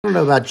I don't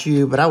know about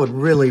you, but I would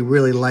really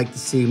like to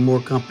see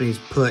more companies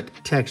put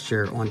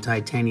texture on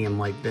titanium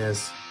like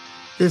this.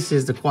 This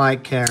is the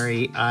Quiet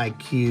Carry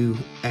IQ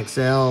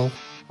XL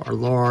or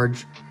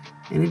large,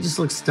 and it just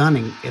looks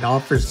stunning. It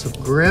offers some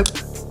grip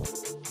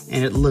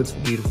and it looks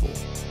beautiful.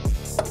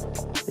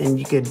 Then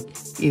you could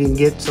even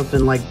get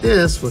something like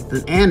this with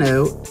an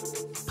anode,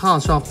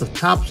 polish off the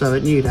tops of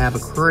it, and you'd have a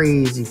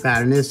crazy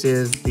pattern. This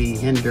is the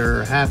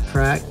Hinder half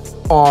track,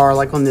 or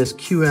like on this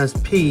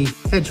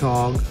QSP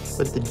Hedgehog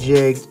with the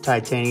jigged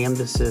titanium.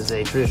 This is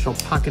a traditional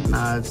pocket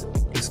knives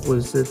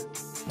exclusive.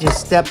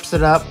 Just steps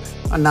it up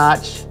a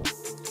notch.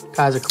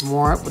 Kaiser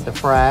Cremorant with the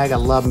frag. I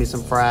love me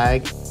some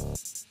frag.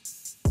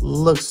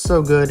 Looks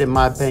so good in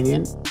my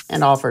opinion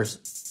and offers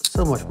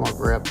so much more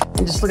grip.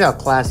 And just look how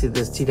classy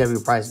this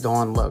TW Price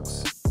Dawn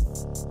looks.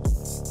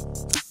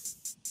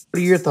 What are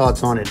your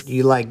thoughts on it? Do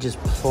you like just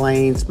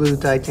plain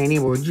smooth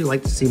titanium, or would you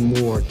like to see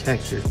more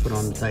textures put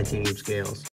on the titanium scales?